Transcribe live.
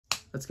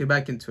let's get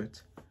back into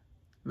it.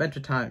 Adventure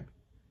Time,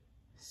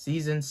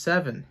 Season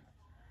 7,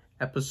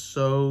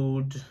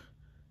 Episode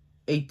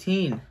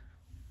 18.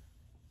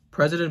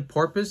 President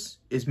Porpoise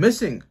is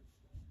missing.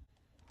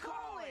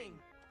 Calling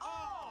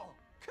all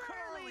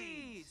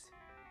Curlies!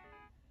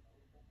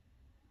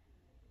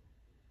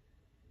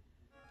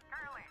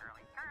 Curly.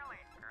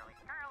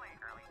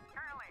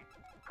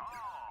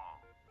 Call!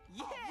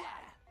 Yeah!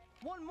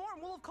 One more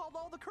and we'll have called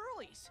all the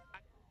Curlies.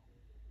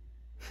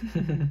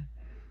 Interrupt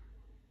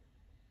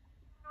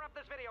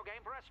this video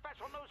game for a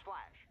special news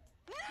flash.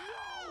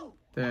 No!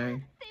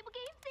 Dang. Save game.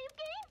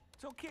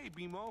 It's okay,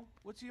 BMO.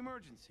 What's the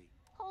emergency?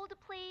 Hold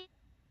please.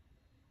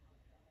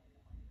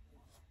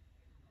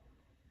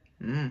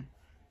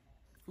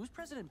 Who's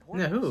President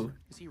Porpoise? Yeah, who?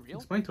 Is he real?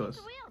 Explain to us.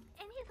 He's real,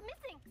 and he's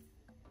missing.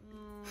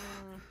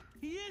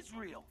 He is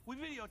real. We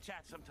video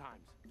chat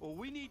sometimes. Well,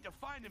 we need to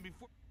find him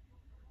before...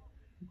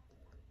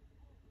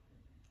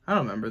 I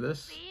don't remember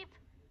this. Beep.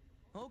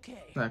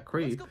 Okay. That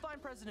creep. Let's go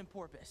find President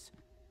Porpoise.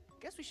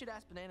 Guess we should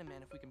ask Banana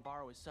Man if we can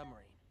borrow his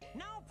submarine.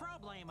 No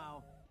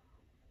problemo.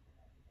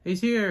 He's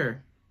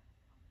here.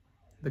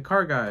 The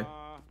car guy.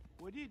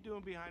 What are you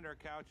doing behind our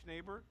couch,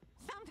 neighbor?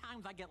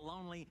 Sometimes I get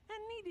lonely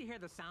and need to hear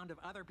the sound of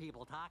other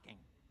people talking.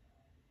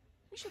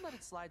 We should let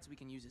it slide so we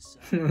can use his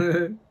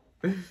sub.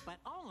 But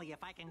only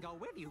if I can go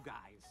with you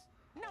guys.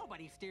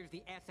 Nobody steers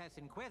the SS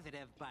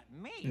Inquisitive but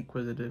me.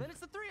 Inquisitive. Then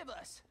it's the three of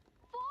us.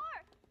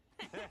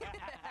 4.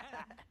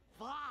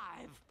 5.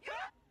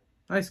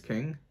 Nice,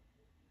 King.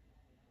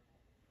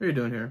 What are you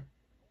doing here?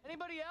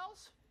 Anybody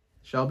else?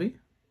 Shelby?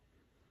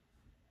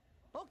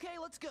 Okay,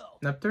 let's go.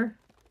 Nepter?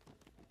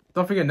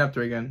 Don't forget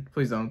Nepter again.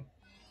 Please don't.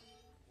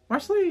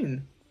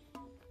 Marceline!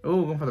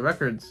 Oh, going for the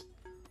records.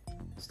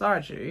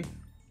 Starchy.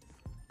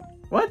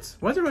 What?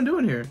 What's everyone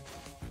doing here?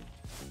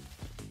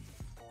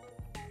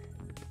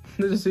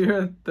 They're just here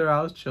at their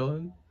house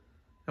chilling.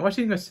 And why is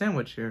she eating a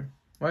sandwich here?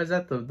 Why is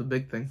that the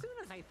big thing? As soon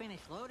as I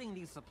finish loading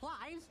these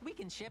supplies, we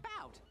can ship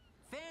out.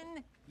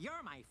 Finn,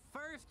 you're my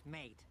first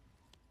mate.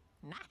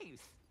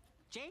 Nice.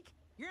 Jake,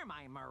 you're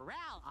my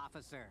morale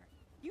officer.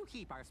 You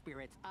keep our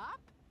spirits up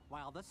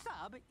while the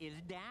sub is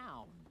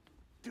down.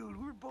 Dude,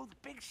 we're both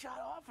big shot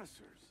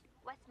officers.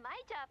 What's my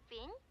job,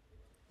 Finn?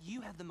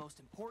 You have the most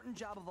important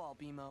job of all,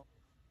 BMO.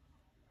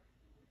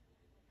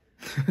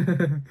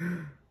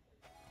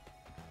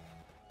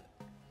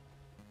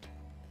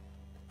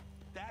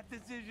 That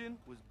decision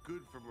was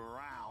good for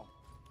morale.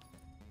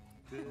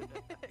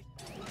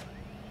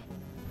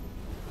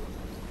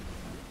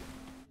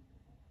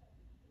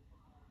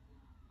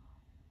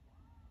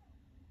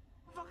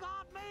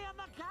 Forgot me and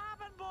the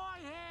cabin boy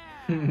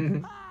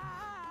here.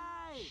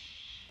 Hey!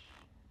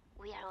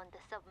 We are on the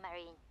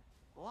submarine.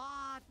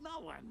 What? No,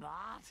 we're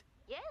not.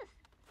 Yes.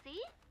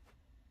 See?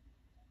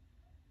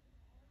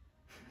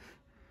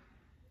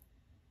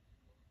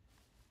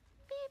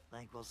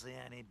 Think we'll see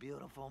any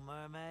beautiful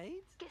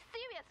mermaids? Get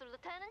serious,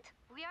 Lieutenant.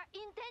 We are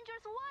in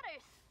dangerous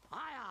waters.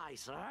 Aye, aye,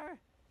 sir.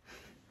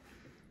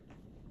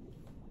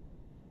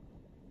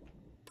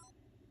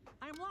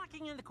 I'm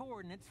locking in the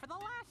coordinates for the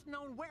last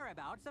known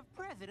whereabouts of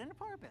President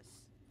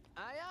Porpoise.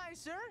 Aye, aye,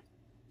 sir.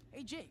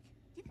 Hey, Jake,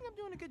 do you think I'm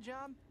doing a good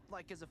job?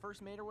 Like, as a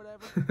first mate or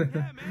whatever?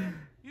 Yeah, man.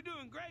 You're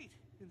doing great,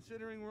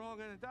 considering we're all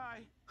gonna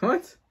die.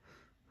 What?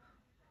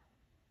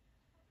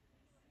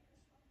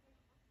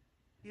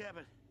 Yeah,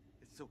 but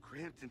it's so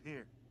cramped in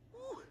here.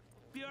 Woo!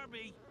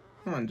 BRB.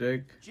 Come on,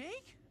 Jake.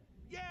 Jake?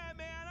 Yeah,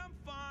 man, I'm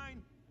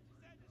fine.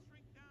 Just had to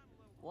shrink down a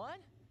little.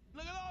 What?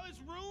 Look at all this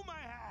room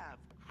I have.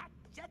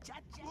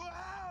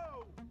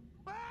 Whoa!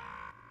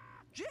 Ah!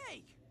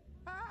 Jake!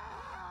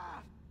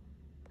 Ah!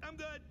 I'm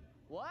good.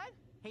 What?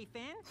 Hey,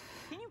 Finn,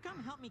 can you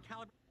come help me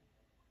calibrate?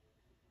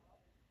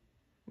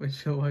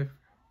 With your wife.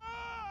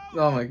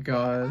 Oh my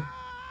god.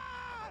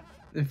 Ah!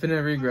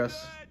 Infinite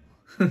regress.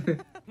 What?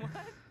 Look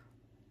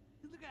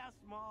how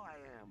small I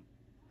am.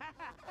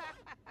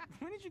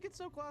 When did you get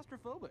so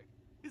claustrophobic?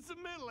 It's a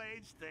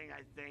middle-aged thing,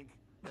 I think.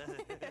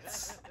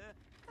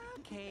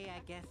 Okay, I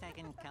guess I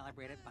can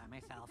calibrate it by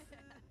myself.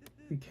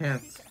 You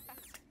can't.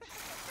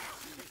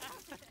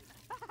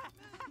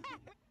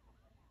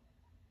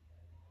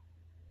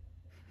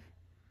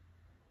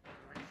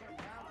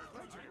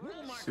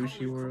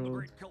 Sushi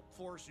World.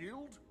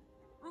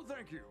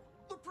 Thank you.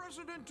 The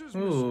president is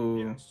Ooh.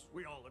 missing. Yes,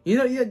 we all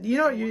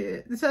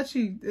agree. This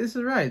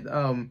is right.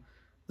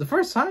 The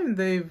first time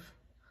they've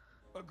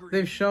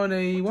shown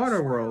a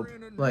water world.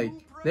 Like,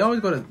 they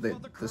always go to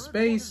the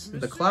space,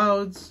 the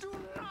clouds,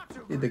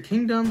 the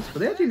kingdoms, but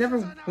they actually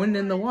never went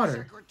in the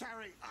water.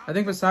 I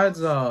think besides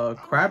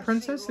Crab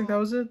Princess, I think that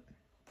was it.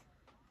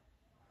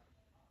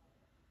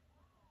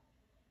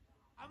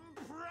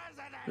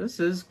 This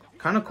is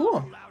kind of cool.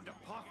 Allowed to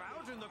puff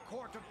out in the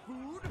court of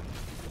food.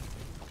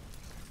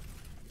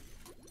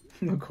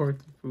 The court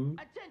of food.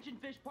 Attention,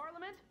 Fish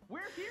Parliament.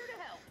 We're here to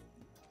help.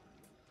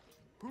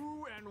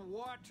 Who and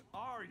what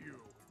are you?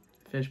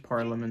 Fish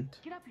Parliament.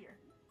 Get up here.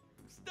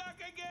 Stuck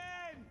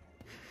again!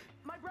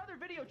 My brother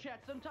video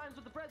chats sometimes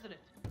with the president.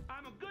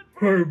 I'm a good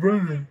Hey, friend.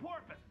 brother.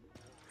 Porpoise.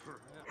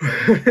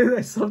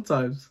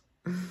 Sometimes.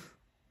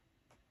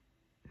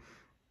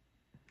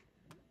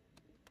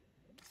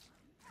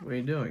 What are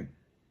you doing?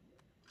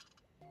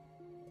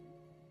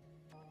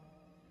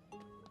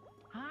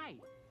 Hi.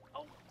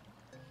 Oh,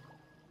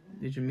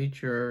 Did you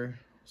meet your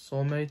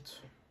soulmate?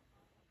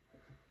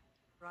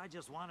 I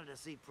just wanted to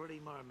see pretty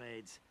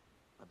mermaids.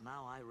 But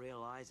now I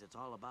realize it's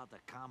all about the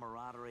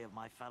camaraderie of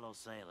my fellow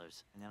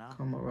sailors, you know? I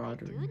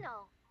Camaraderie. do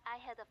know. I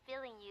had a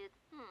feeling you'd...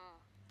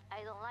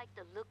 I don't like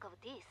the look of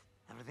this.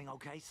 Everything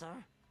okay, sir?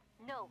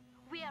 No,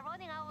 we are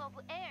running out of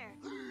air.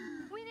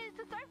 We need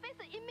to surface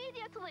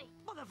immediately.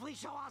 But if we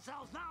show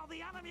ourselves now,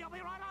 the enemy will be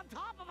right on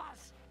top of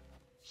us!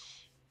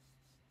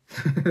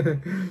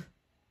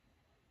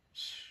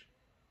 Shh.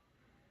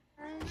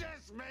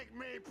 Just make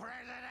me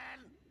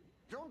president!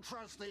 Don't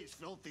trust these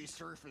filthy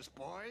surface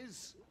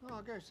boys. Well,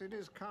 I guess it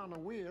is kind of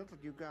weird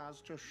that you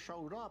guys just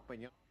showed up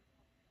and you...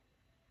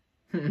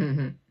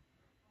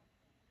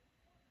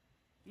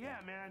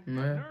 Yeah, man. Yeah.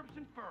 Nerves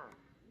and fur.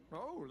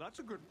 Oh, that's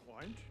a good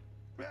point.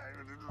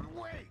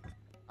 Wait!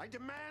 I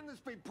demand this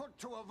be put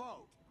to a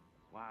vote.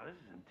 Wow, this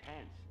is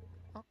intense.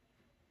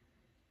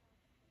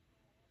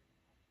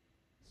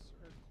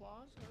 Sir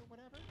Claus or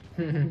whatever?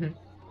 And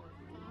was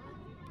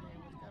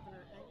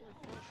Governor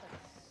Anglerfish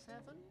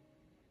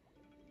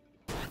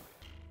at 7?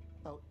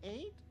 Oh,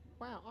 8?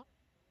 Wow.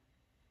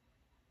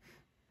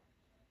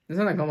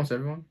 Isn't that like almost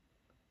everyone?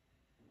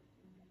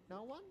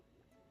 No one?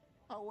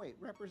 Oh, wait,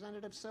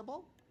 Representative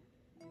Sybil?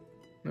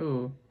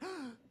 Ooh.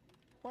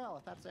 Well,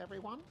 if that's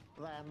everyone,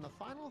 then the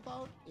final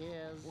vote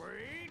is...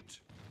 Wait!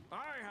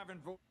 I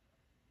haven't voted.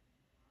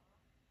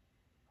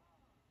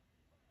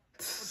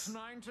 It's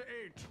 9 to 8.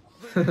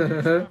 The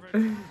ladies have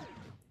it.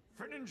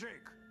 Finn and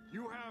Jake,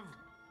 you have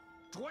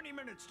 20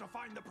 minutes to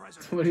find the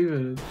president. 20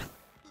 minutes.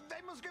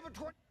 They must give it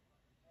 20.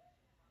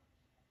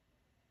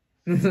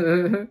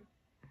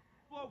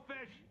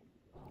 Blowfish.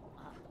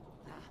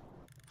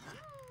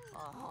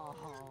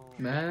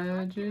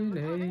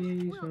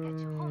 Imagination. We'll get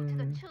you home to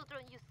the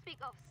children you speak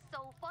of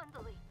so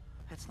fondly.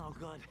 It's no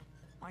good.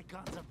 My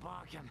guns are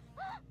barking.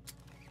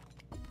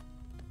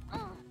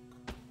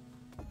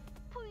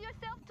 Pull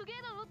yourself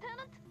together,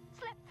 Lieutenant.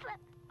 Slap, slap.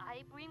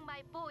 I bring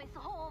my boys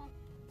home.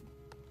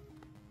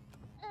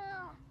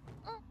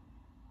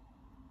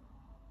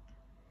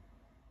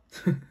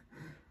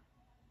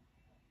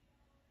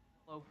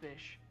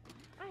 Blowfish.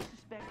 I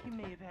suspect he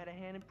may have had a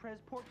hand in Prez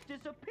Pork's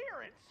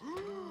disappearance.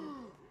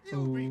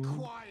 You be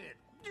quiet.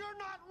 You're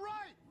not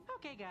right.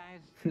 Okay,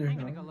 guys. I'm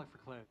gonna go look for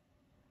clues.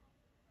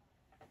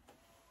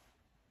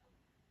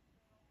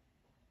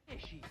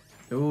 Fishy.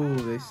 Ooh,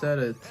 they said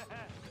it.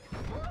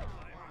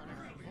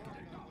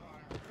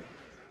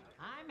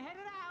 I'm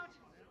headed out.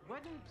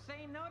 Wouldn't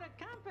say no to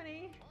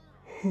company.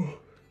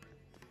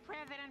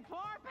 President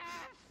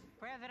Porpoise!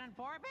 President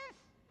Porpoise?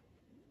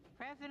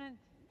 President...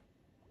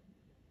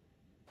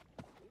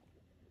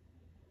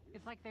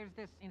 It's like there's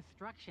this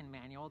instruction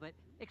manual that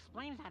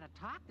explains how to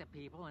talk to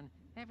people, and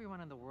everyone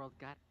in the world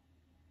got...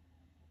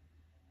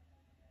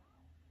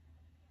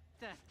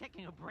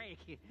 taking a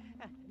break.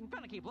 I'm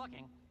gonna keep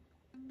looking.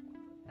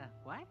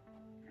 What?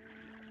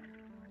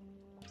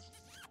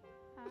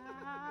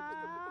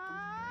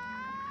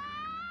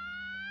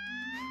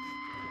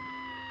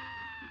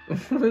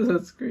 What is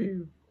that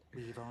scream?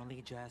 We've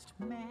only just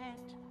met.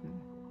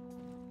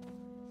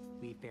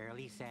 We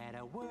barely said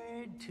a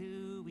word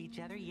to each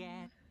other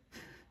yet.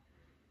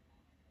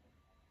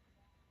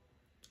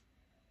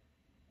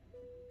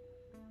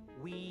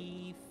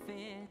 We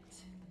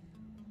fit.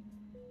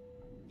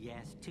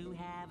 Yes, two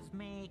halves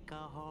make a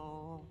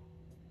whole.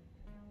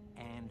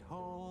 And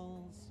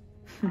holes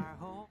are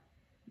whole.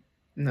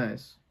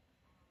 Nice.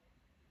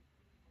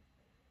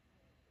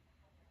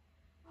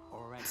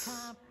 Or a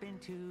top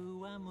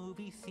into a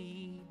movie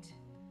seat.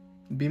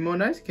 Be More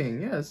Nice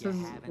King. Yeah, this is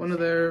one of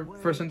their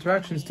first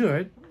interactions too,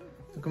 right?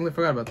 I completely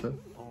forgot about that.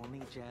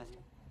 Only just.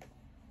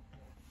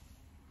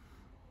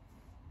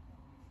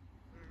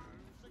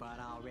 But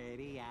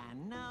already I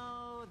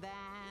know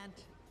that.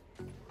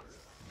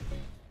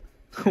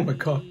 Oh my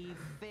god. we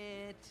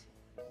fit.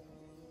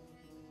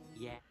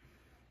 Yeah.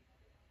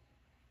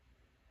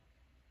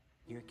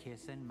 You're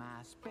kissing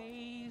my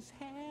space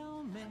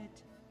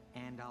helmet.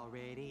 And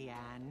already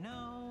I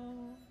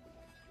know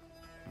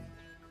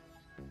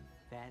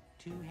that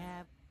to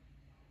have.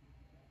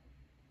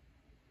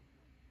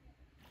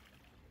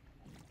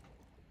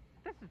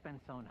 This has been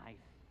so nice,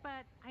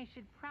 but I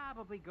should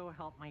probably go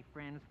help my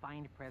friends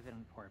find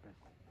President Porpoise.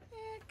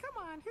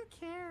 Come on, who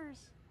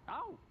cares?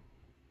 Oh,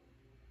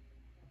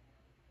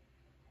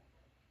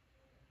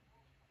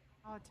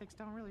 Politics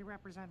don't really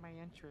represent my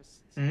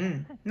interests.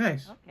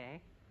 Nice.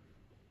 okay.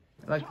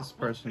 I like this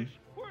person.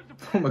 Where's the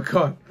Oh my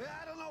god.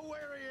 I don't know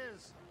where he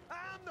is.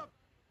 I'm the...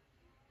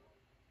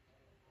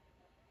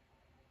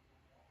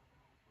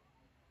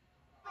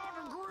 Not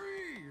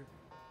agree.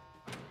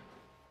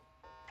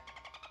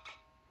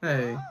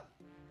 Hey.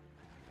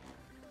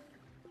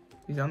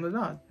 He's on the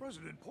dot.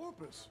 President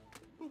Porpoise.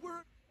 But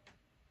where...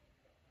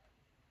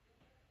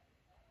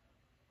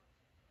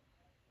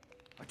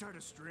 I tied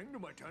a string to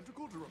my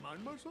tentacle to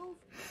remind myself?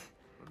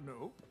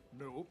 Nope,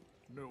 nope,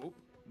 nope,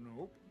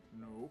 nope,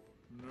 nope,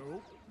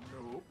 nope,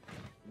 nope,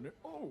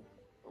 Oh,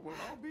 well,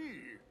 I'll be.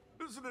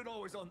 Isn't it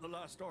always on the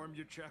last arm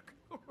you check?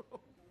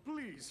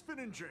 Please, Finn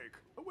and Jake,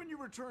 when you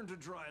return to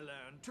dry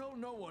land, tell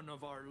no one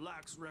of our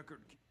lax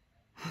record.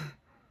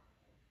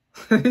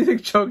 He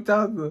choked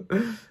out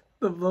the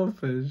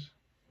blowfish.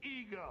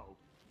 Ego.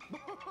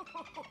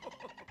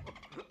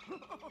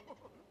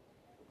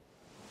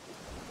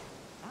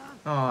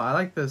 Oh, I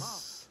like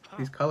these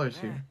colors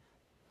here.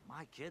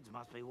 My kids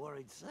must be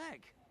worried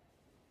sick.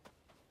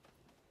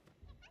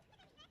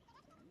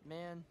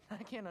 Man,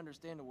 I can't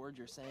understand a word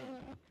you're saying.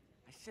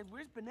 I said,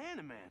 where's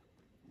Banana Man?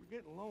 We're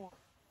getting low.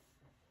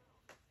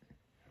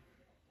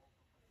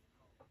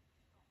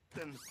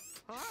 Then,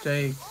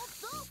 Jake,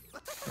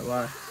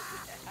 relax.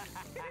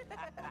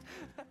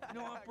 You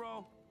know what,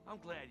 bro? I'm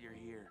glad you're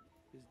here.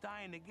 Because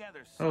dying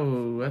together.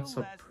 Oh, that's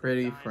a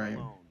pretty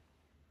frame.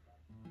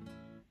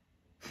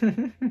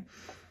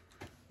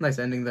 Nice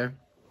ending there.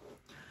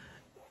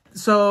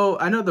 So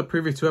I know the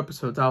previous 2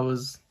 episodes I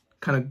was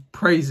kind of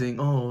praising,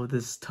 oh,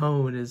 this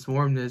tone, this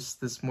warmness,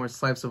 this more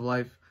slice of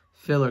life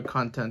filler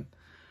content.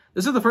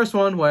 This is the first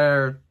one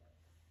where,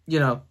 you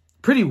know,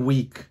 pretty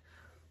weak.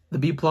 The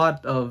B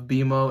plot of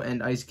BMO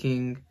and Ice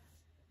King,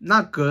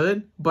 not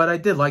good, but I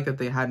did like that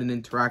they had an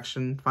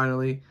interaction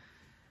finally.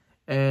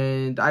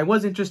 And I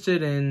was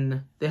interested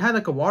in, they had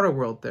like a water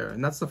world there,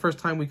 and that's the first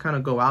time we kind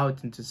of go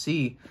out into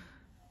sea.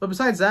 But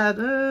besides that,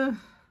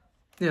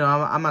 you know,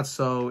 I'm not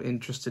so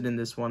interested in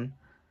this one.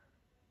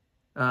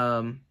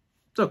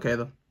 It's okay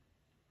though.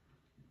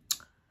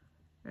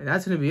 And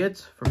that's going to be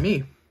it for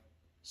me.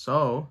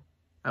 So,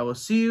 I will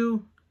see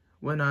you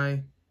when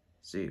I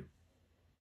see you.